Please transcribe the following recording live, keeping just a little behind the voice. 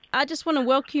I just want to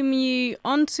welcome you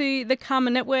onto the Karma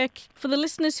Network. For the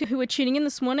listeners who are tuning in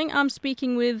this morning, I'm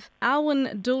speaking with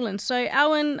Alwyn Doolan. So,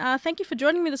 Alwyn, thank you for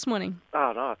joining me this morning.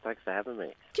 Oh, no, thanks for having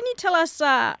me. Can you tell us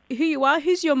who you are,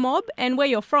 who's your mob, and where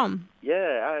you're from?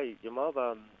 Yeah, hey, your mob,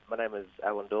 my name is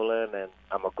Alwyn Doolan, and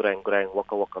I'm a Gooreng,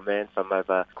 Wakka man from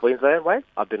over Queensland way.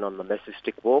 I've been on the Message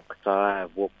Stick Walk, so I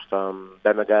have walked from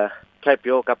Bamaga, Cape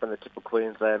York, up in the tip of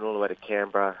Queensland, all the way to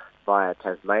Canberra via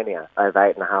Tasmania. Over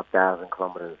 8,500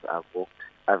 kilometres I've walked.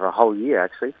 Over a whole year,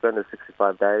 actually,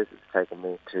 365 days. It's taken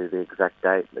me to the exact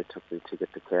date it took me to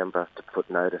get to Canberra to put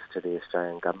notice to the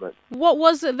Australian government. What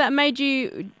was it that made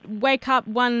you wake up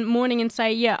one morning and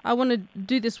say, yeah, I want to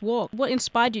do this walk? What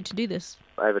inspired you to do this?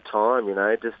 Over time,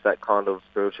 just that kind of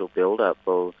spiritual build-up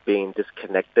of being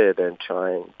disconnected and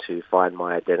trying to find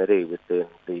my identity within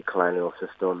the colonial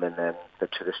system and then the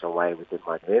traditional way within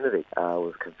my community. I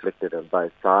was conflicted on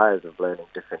both sides of learning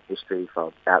different history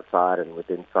from outside and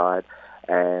within inside.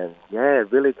 And yeah,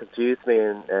 it really confused me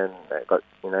and I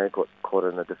got caught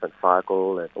in a different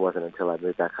cycle. And it wasn't until I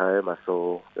moved back home I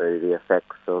saw the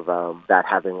effects of that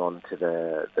having on to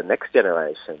the next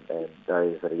generation and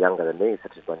those that are younger than me,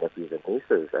 such as my nephews and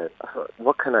nieces. And I thought,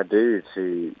 what can I do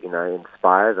to,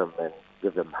 inspire them and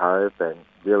give them hope and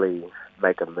really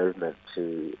make a movement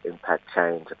to impact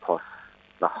change across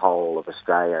the whole of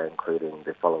Australia, including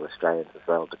the fellow Australians as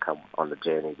well, to come on the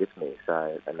journey with me.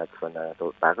 So, and that's when I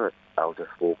thought, bugger it, I'll just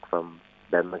walk from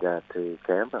Bamaga to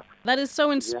Canberra. That is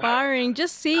so inspiring. Yeah.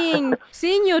 Just seeing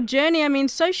your journey. I mean,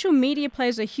 social media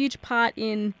plays a huge part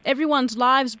in everyone's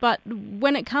lives, but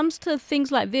when it comes to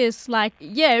things like this,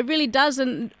 it really does.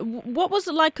 And what was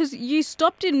it like? Because you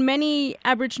stopped in many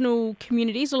Aboriginal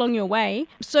communities along your way.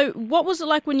 So what was it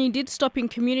like when you did stop in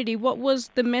community? What was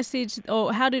the message,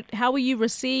 or how were you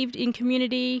received in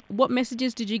community? What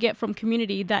messages did you get from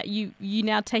community that you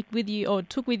now take with you or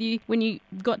took with you when you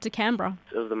got to Canberra?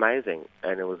 It was amazing,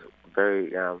 and it was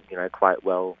very, quite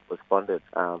well responded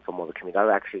from all the community.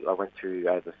 I went through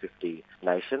over 50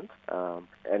 nations,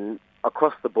 and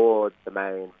across the board, the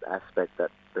main aspect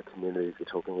that the communities were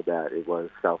talking about, it was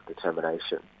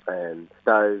self-determination. And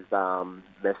those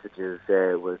messages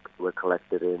there were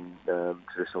collected in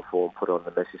traditional form, put on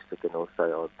the message stick and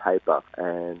also on paper.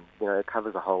 And, it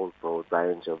covers a whole broad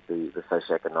range of the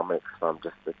socioeconomics from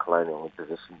just the colonial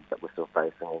impositions that we're still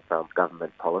facing and from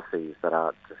government policies that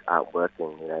aren't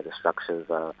working. The structures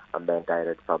are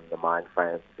mandated from the mind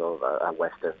frames of a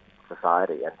Western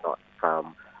society and not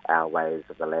from our ways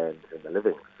of the land and the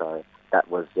living. So that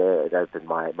was, it opened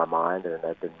my mind and it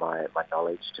opened my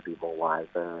knowledge to be more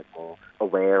wiser and more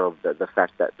aware of the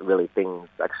fact that really things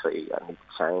actually need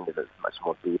to change, and it's much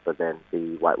more deeper than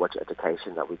the whitewash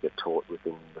education that we get taught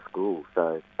within the school.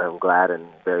 So I'm glad and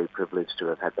very privileged to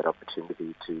have had that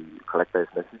opportunity to collect those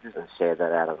messages and share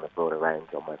that out on a broader range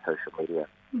on my social media.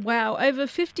 Wow, over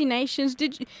 50 nations. Do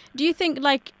you think,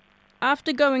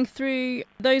 after going through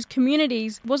those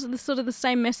communities, was it the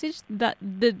same message that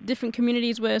the different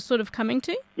communities were sort of coming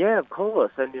to? Yeah, of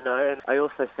course. And, and I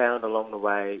also found along the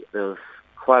way there was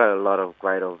quite a lot of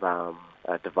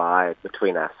a divide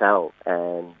between ourselves.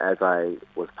 And as I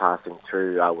was passing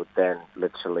through, I would then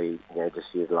literally, just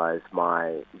utilise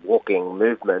my walking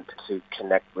movement to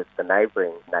connect with the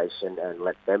neighbouring nation and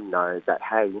let them know that,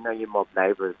 hey, your mob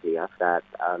neighbours here that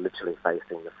are literally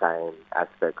facing the same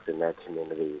aspects in their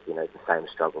communities, the same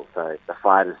struggle. So the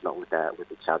fight is not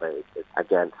with each other, it's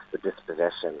against the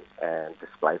dispossession and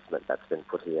displacement that's been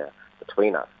put here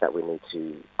between us that we need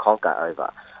to conquer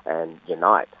over and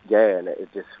unite. Yeah, and it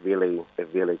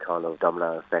really kind of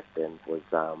domino effect and was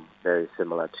very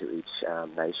similar to each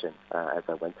nation as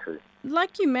I went through.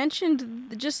 Like you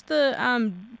mentioned, just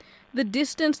the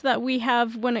distance that we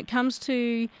have when it comes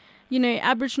to,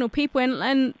 Aboriginal people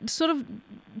and sort of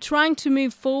trying to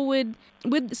move forward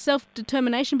with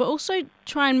self-determination, but also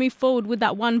try and move forward with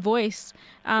that one voice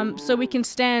so we can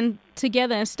stand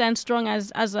together and stand strong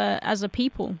as a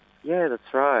people. Yeah,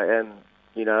 that's right. And,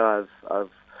 I've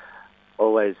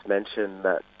always mentioned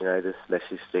that, this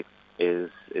message stick is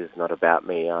not about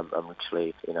me. I'm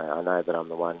literally, I know that I'm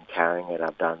the one carrying it.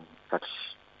 I've done such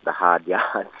the hard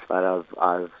yards, but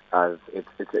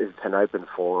it's an open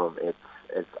forum.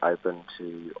 It's open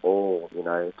to all,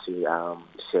 to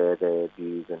share their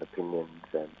views and opinions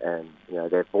and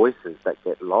their voices that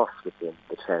get lost within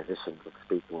the transitions of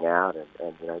speaking out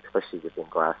and especially within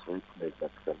grassroots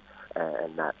movements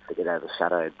and that they get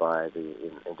overshadowed by the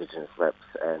Indigenous reps,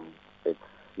 and it's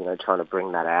trying to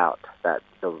bring that out, that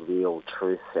the real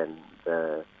truth and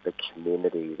the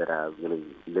community that are really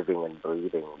living and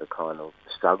breathing the kind of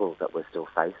struggles that we're still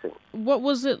facing. What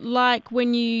was it like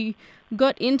when you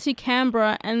got into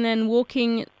Canberra and then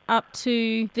walking up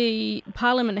to the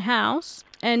Parliament House?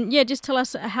 And yeah, just tell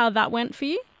us how that went for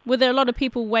you. Were there a lot of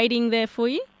people waiting there for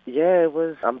you? Yeah, it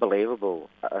was unbelievable.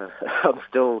 I'm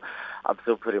still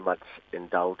pretty much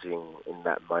indulging in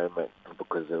that moment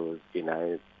because it was,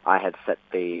 I had set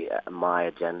my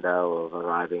agenda of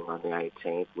arriving on the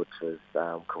 18th, which was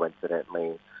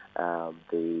coincidentally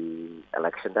the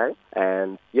election day.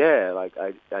 And yeah,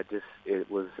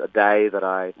 it was a day that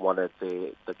I wanted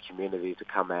the community to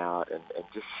come out and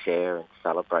just share and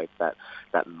celebrate that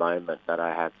moment that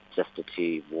I have just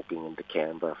achieved walking into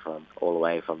Canberra from all the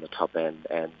way from the top end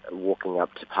and walking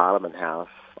up to Parliament House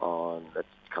on a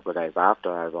couple of days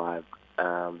after I arrived.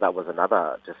 That was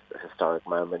another just historic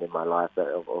moment in my life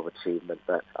of achievement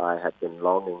that I had been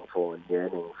longing for and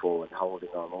yearning for and holding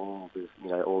on all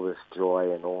this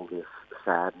joy and all this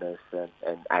sadness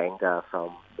and anger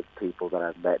from the people that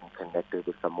I've met and connected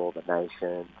with from all the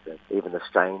nations and even the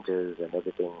strangers and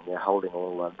everything, holding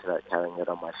all on to that, carrying it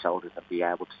on my shoulders and be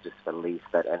able to just release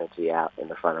that energy out in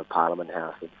the front of Parliament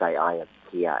House and say, I am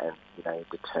here and,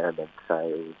 determined.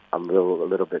 So I'm a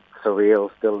little bit surreal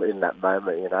still in that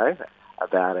moment,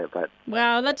 about it. But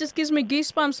wow, that just gives me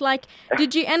goosebumps. Like,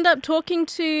 did you end up talking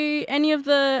to any of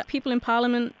the people in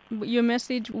Parliament, your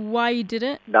message, why you did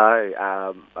it?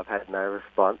 No, I've had no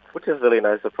response, which is really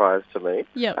no surprise to me.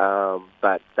 Yep.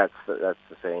 But that's the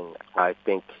thing. I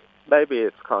think maybe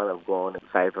it's kind of gone in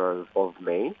favour of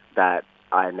me that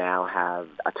I now have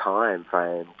a time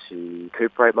frame to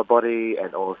recuperate my body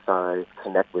and also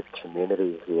connect with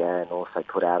community here and also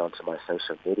put out onto my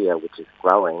social media, which is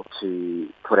growing, to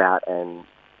put out and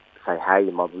say,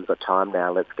 hey, mob, we've got time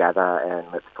now, let's gather and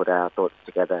let's put our thoughts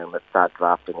together and let's start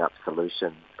drafting up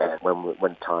solutions. And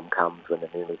when time comes, when the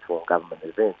newly sworn government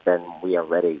is in, then we are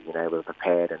ready, we're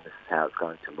prepared and this is how it's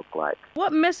going to look like.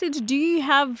 What message do you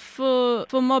have for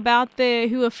mob out there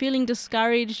who are feeling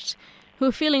discouraged, who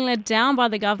are feeling let down by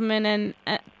the government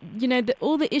and,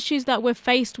 all the issues that we're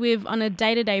faced with on a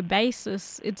day-to-day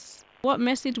basis? What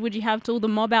message would you have to all the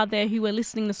mob out there who are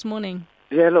listening this morning?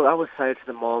 Yeah, look, I would say to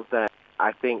the mob that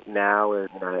I think now is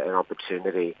an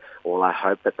opportunity, or I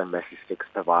hope that the message sticks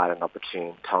provide an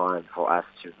opportune time for us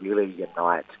to really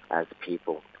unite as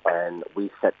people. And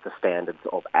we set the standards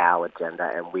of our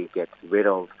agenda and we get rid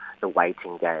of the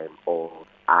waiting game of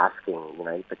asking,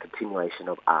 the continuation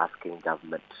of asking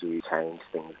government to change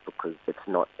things because it's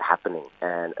not happening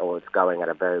or it's going at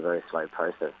a very, very slow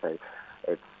process. So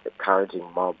it's encouraging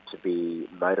mob to be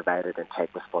motivated and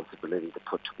take responsibility to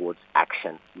put towards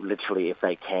action. Literally, if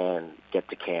they can, get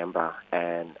to Canberra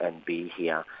and be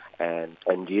here and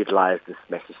utilise this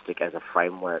message stick as a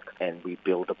framework, and we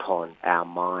build upon our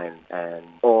mind and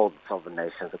all the sovereign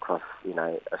nations across,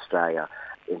 Australia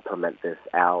implement this,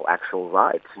 our actual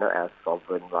rights, our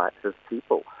sovereign rights as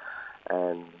people.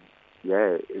 And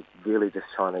yeah, it's really just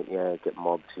trying to get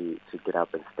mob to get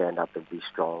up and stand up and be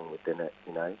strong within it.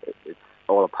 It's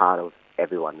all a part of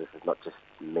everyone. This is not just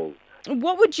me.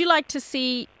 What would you like to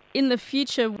see in the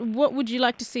future? What would you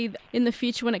like to see in the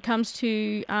future when it comes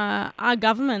to our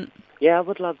government? Yeah, I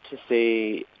would love to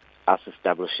see us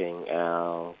establishing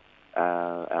our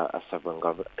sovereign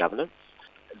governance.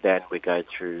 Then we go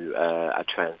through a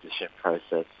transition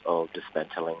process of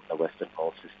dismantling the Western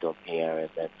law system here, and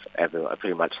then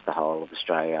pretty much the whole of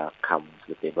Australia comes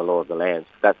within the law of the land.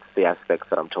 That's the aspects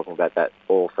that I'm talking about, that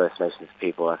all First Nations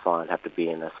people, I find, have to be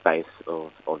in a space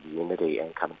of unity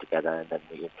and coming together, and then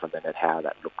we implemented how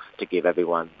that looks to give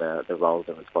everyone the roles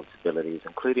and responsibilities,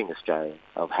 including Australians,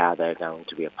 of how they're going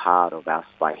to be a part of us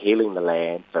by healing the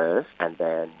land first, and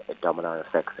then domino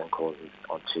effects and causes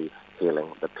onto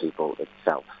healing the people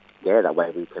itself. Yeah, that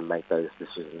way we can make those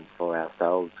decisions for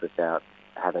ourselves without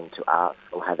having to ask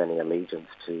or have any allegiance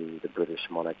to the British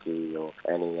monarchy or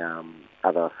any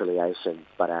other affiliations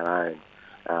but our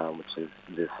own, which is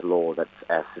this law that's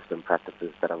our system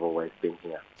practices that have always been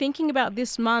here. Thinking about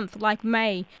this month, like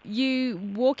May, you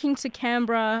walking to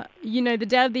Canberra, the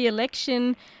day of the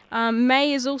election,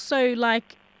 May is also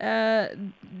like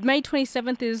May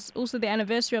 27th is also the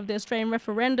anniversary of the Australian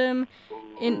referendum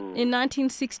in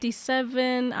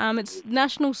 1967. It's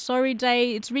National Sorry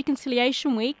Day. It's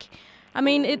Reconciliation Week. I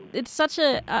mean, it's such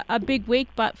a big week,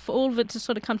 but for all of it to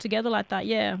sort of come together like that,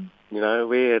 yeah.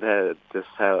 weird just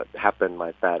how it happened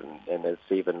like that, and it's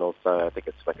even also, I think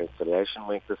it's Reconciliation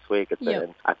Week this week.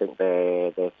 And I think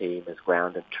their theme is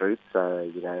ground and truth. So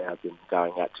I've been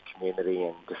going out to community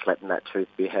and just letting that truth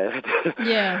be heard.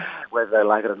 Yeah. Whether they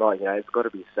like it or not, it's got to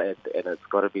be said and it's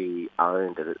got to be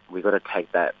owned. And we've got to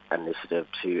take that initiative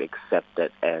to accept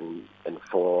it and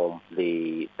inform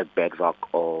the bedrock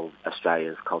of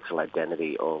Australia's cultural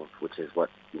identity, which is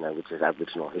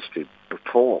Aboriginal history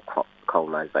before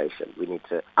colonisation. We need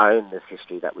to own this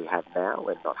history that we have now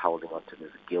and not holding on to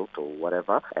this guilt or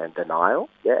whatever and denial,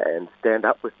 and stand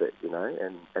up with it,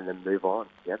 and then move on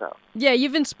together. Yeah,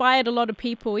 you've inspired a lot of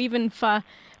people, even for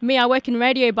me, I work in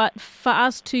radio, but for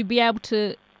us to be able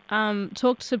to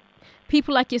talk to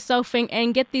people like yourself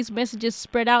and get these messages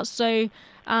spread out so,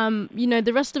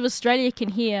 the rest of Australia can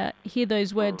hear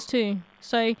those words too.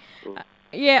 So,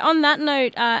 on that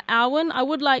note, Alwyn, I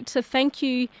would like to thank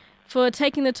you for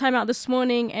taking the time out this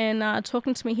morning and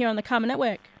talking to me here on the Karma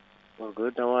Network. Well,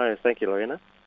 good. No worries. Thank you, Lorena.